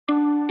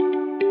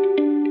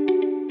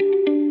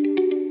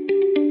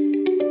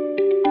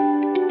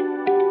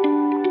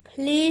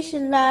Please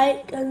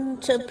like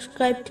and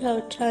subscribe to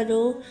our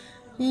channel.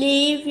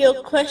 Leave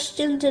your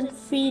questions and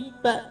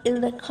feedback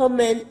in the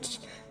comments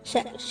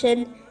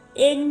section.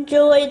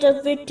 Enjoy the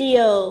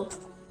video.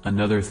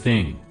 Another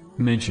thing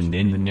mentioned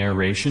in the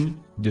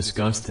narration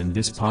discussed in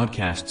this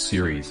podcast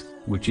series,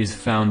 which is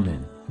found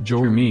in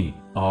Jami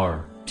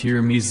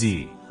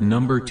Tirmizi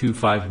number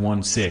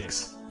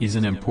 2516, is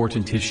an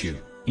important issue,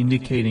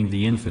 indicating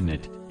the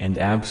infinite and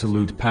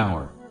absolute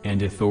power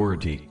and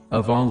authority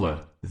of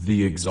Allah,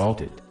 the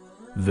Exalted.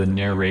 The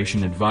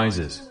narration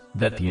advises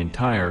that the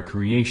entire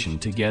creation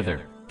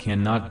together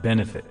cannot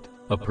benefit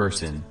a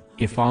person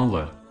if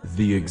Allah,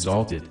 the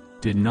Exalted,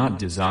 did not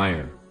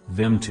desire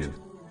them to.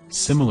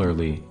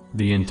 Similarly,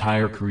 the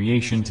entire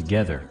creation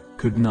together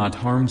could not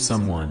harm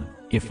someone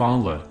if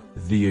Allah,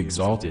 the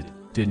Exalted,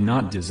 did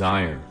not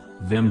desire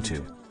them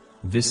to.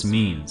 This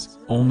means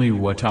only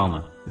what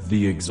Allah,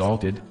 the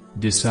Exalted,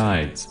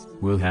 decides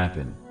will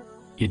happen.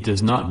 It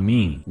does not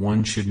mean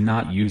one should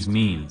not use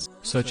means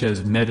such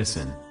as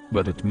medicine,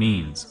 but it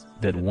means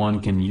that one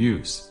can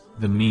use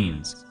the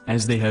means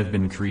as they have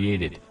been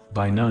created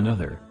by none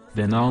other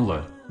than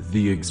Allah,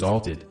 the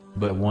Exalted,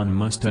 but one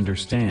must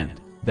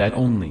understand that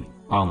only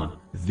Allah,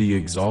 the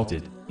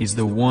Exalted, is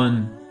the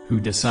one who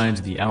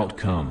decides the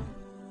outcome.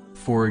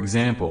 For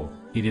example,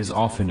 it is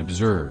often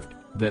observed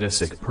that a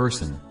sick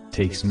person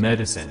takes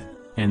medicine,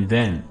 and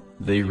then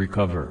they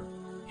recover.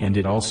 And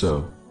it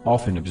also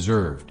often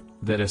observed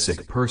that a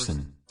sick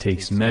person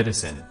takes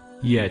medicine,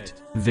 yet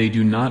they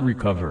do not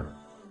recover.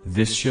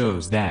 This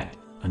shows that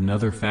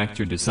another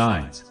factor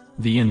decides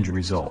the end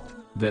result,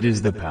 that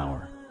is the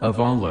power of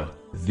Allah,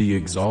 the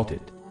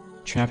Exalted.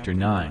 Chapter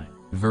 9,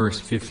 verse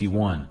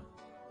 51.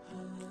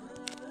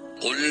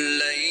 قل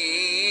لن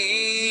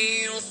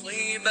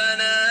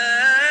يصيبنا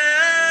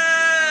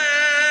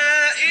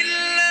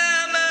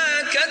إلا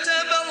ما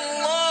كتب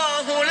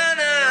الله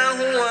لنا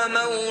هو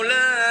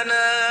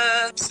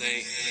مولانا.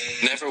 Say,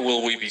 never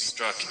will we be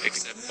struck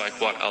except by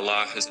what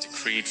Allah has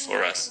decreed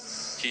for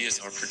us. He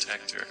is our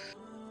protector.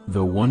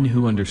 The one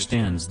who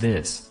understands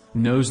this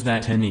knows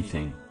that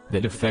anything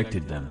that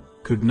affected them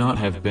could not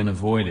have been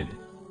avoided,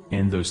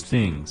 and those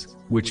things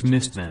which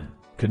missed them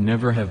could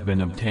never have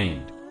been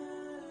obtained.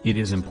 It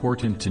is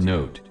important to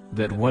note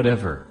that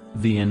whatever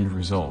the end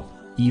result,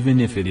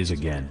 even if it is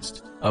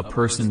against a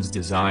person's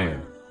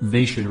desire,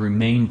 they should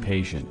remain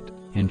patient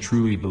and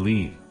truly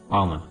believe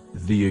Allah,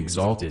 the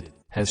Exalted,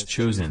 has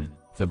chosen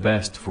the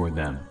best for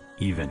them,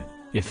 even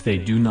if they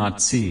do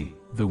not see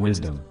the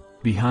wisdom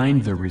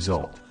behind the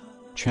result.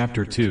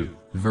 Chapter 2,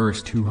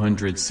 verse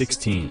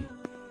 216.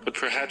 But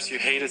perhaps you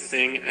hate a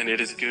thing and it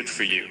is good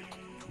for you,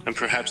 and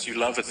perhaps you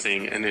love a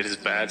thing and it is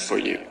bad for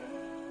you.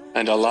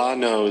 And Allah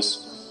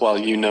knows, while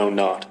you know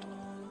not.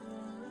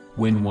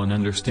 When one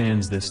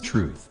understands this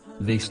truth,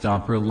 they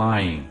stop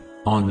relying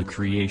on the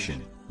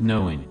creation,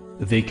 knowing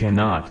they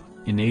cannot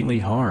innately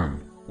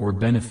harm or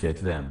benefit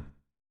them.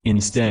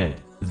 Instead,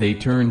 they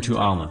turn to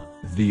Allah,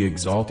 the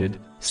Exalted,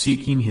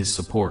 seeking His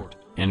support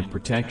and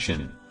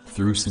protection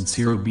through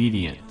sincere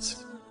obedience.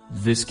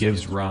 This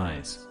gives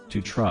rise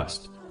to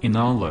trust in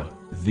Allah,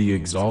 the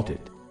Exalted.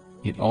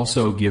 It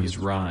also gives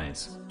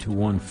rise to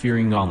one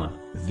fearing Allah,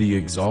 the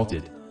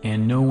Exalted,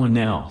 and no one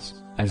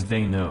else, as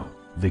they know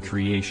the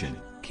creation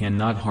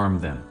cannot harm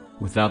them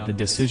without the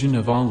decision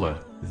of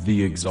Allah,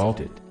 the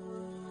Exalted.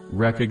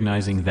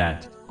 Recognizing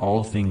that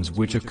all things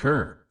which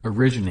occur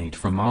originate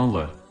from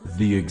Allah,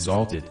 the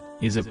Exalted,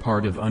 is a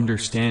part of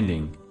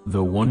understanding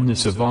the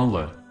oneness of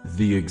Allah,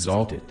 the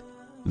Exalted.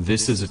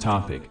 This is a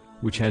topic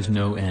which has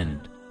no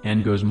end,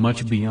 and goes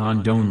much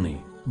beyond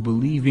only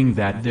believing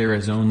that there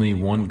is only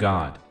one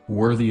God,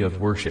 worthy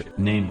of worship,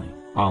 namely,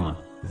 Allah,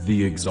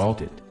 the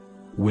Exalted.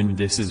 When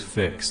this is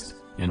fixed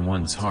in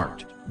one's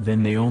heart,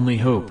 then they only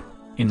hope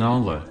in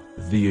Allah,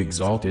 the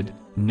Exalted,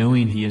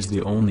 knowing He is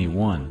the only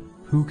one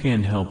who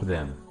can help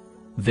them.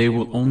 They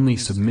will only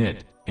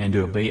submit and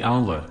obey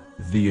Allah,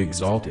 the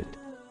Exalted.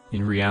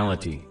 In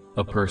reality,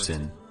 a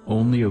person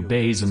only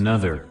obeys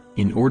another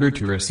in order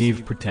to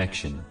receive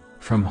protection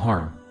from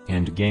harm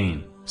and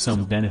gain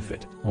some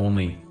benefit.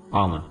 Only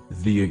Allah,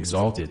 the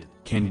Exalted,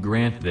 can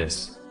grant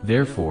this.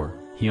 Therefore,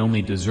 He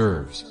only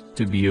deserves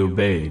to be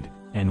obeyed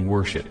and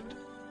worshipped.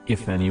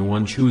 If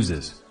anyone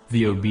chooses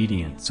the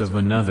obedience of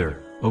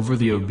another over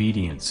the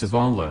obedience of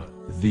Allah,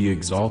 the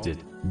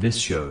Exalted, this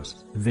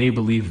shows they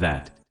believe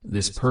that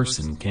this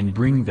person can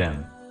bring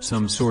them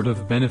some sort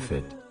of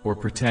benefit or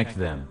protect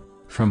them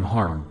from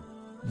harm.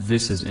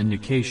 This is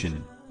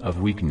indication of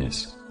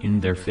weakness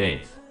in their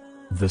faith.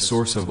 The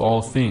source of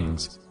all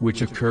things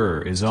which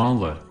occur is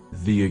Allah,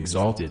 the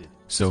Exalted,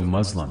 so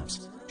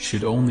Muslims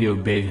should only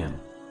obey Him.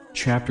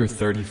 Chapter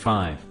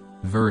 35,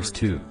 verse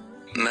 2.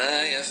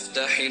 ما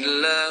يفتح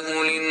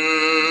الله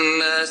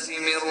للناس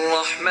من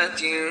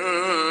رحمة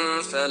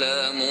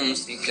فلا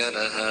ممسك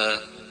لها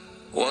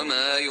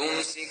وما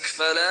يمسك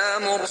فلا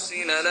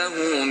مرسل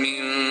له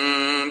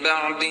من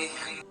بعده.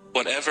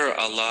 Whatever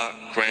Allah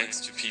grants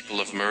to people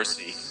of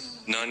mercy,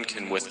 none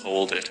can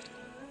withhold it.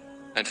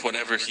 And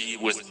whatever He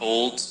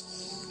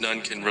withholds,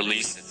 none can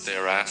release it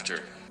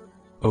thereafter.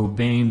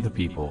 obeying the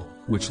people,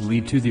 which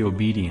lead to the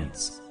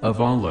obedience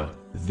of Allah,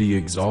 the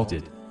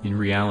Exalted, in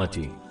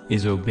reality,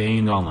 is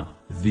obeying Allah,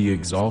 the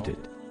Exalted.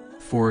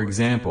 For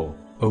example,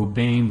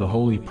 obeying the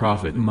Holy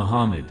Prophet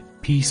Muhammad,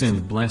 peace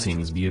and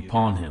blessings be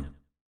upon him.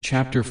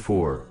 Chapter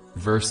 4,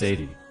 verse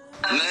 80.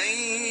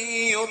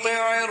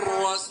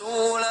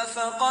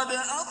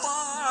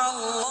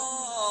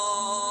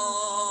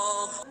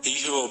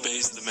 He who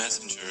obeys the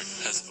messenger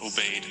has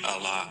obeyed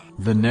Allah.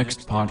 The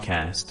next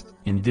podcast,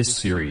 in this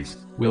series,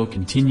 will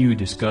continue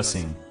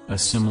discussing a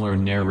similar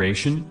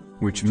narration,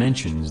 which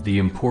mentions the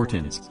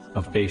importance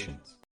of patience.